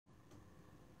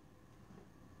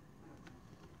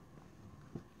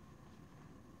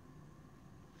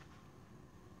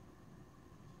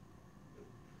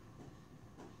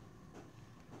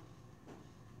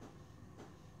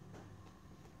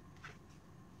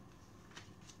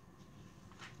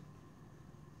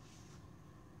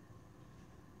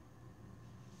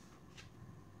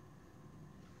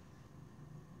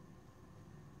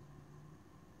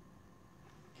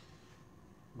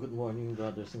Good morning,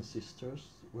 brothers and sisters.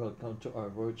 Welcome to our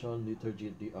virtual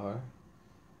liturgy DR.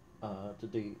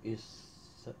 Today is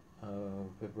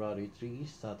February 3,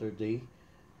 Saturday,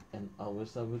 and our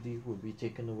Sabbath will be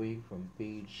taken away from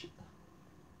page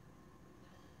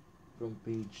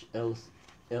L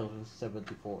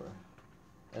 74.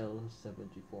 L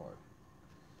 74.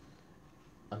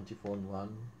 Antiphon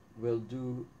 1. Will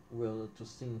do well to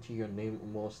sing to your name, O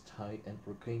Most High, and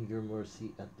proclaim your mercy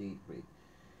at daybreak.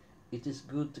 It is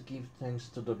good to give thanks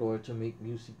to the Lord, to make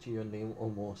music to your name, O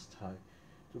Most High,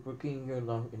 to proclaim your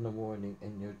love in the morning,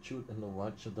 and your truth in the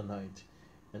watch of the night,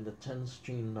 and the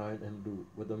 10-string lyre and lute,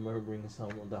 with the murmuring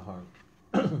sound of the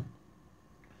harp.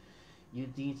 Your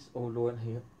deeds, O Lord,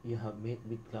 you have made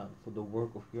me glad, for the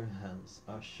work of your hands.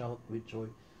 I shout with joy,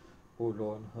 O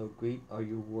Lord, how great are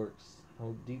your works,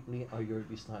 how deeply are your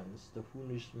designs. The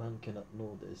foolish man cannot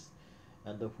know this,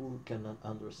 and the fool cannot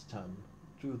understand.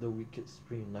 Through the wicked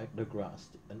spring like the grass,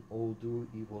 and all do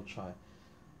evil try.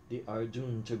 They are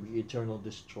doomed to be eternal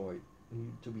destroyed,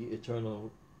 to be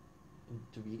eternal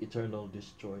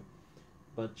destroyed.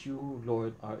 But you,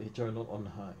 Lord, are eternal on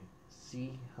high.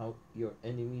 See how your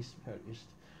enemies perished,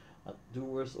 and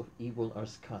doers of evil are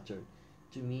scattered.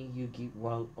 To me you give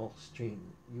wild ox strain.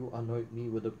 You anoint me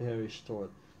with a perished sword.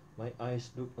 My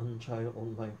eyes look on trial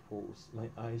on my foes. My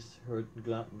eyes heard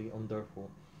gladly on their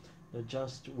foe. The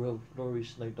just will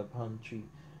flourish like the palm tree,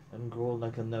 and grow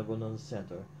like a Lebanon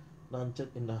cedar.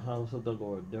 Planted in the house of the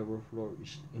Lord, they will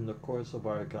flourish in the courts of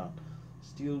our God.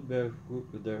 Still bear fruit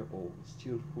with their own,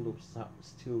 still full of sap,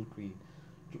 still green.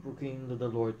 To proclaim that the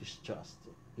Lord is just.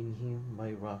 In him,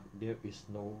 my rock, there is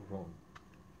no wrong.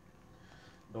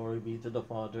 Glory be to the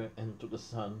Father, and to the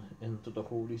Son, and to the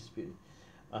Holy Spirit,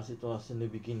 as it was in the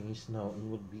beginning, is now, and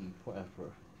will be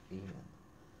forever. Amen.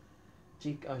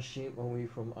 Take our shame away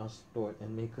from us, Lord,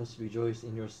 and make us rejoice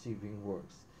in your saving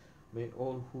works. May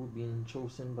all who have been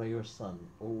chosen by your Son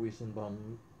always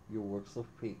embalm your works of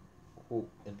faith, hope,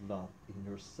 and love in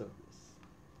your service.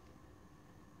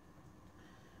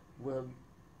 Well,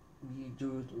 we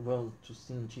do well to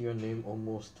sing to your name, O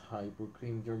Most High,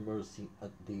 proclaim your mercy at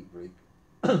daybreak.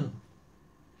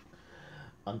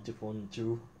 Antiphon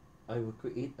 2. I will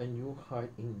create a new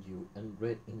heart in you, and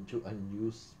breathe into a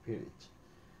new spirit.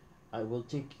 I will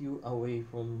take you away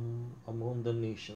from among the nations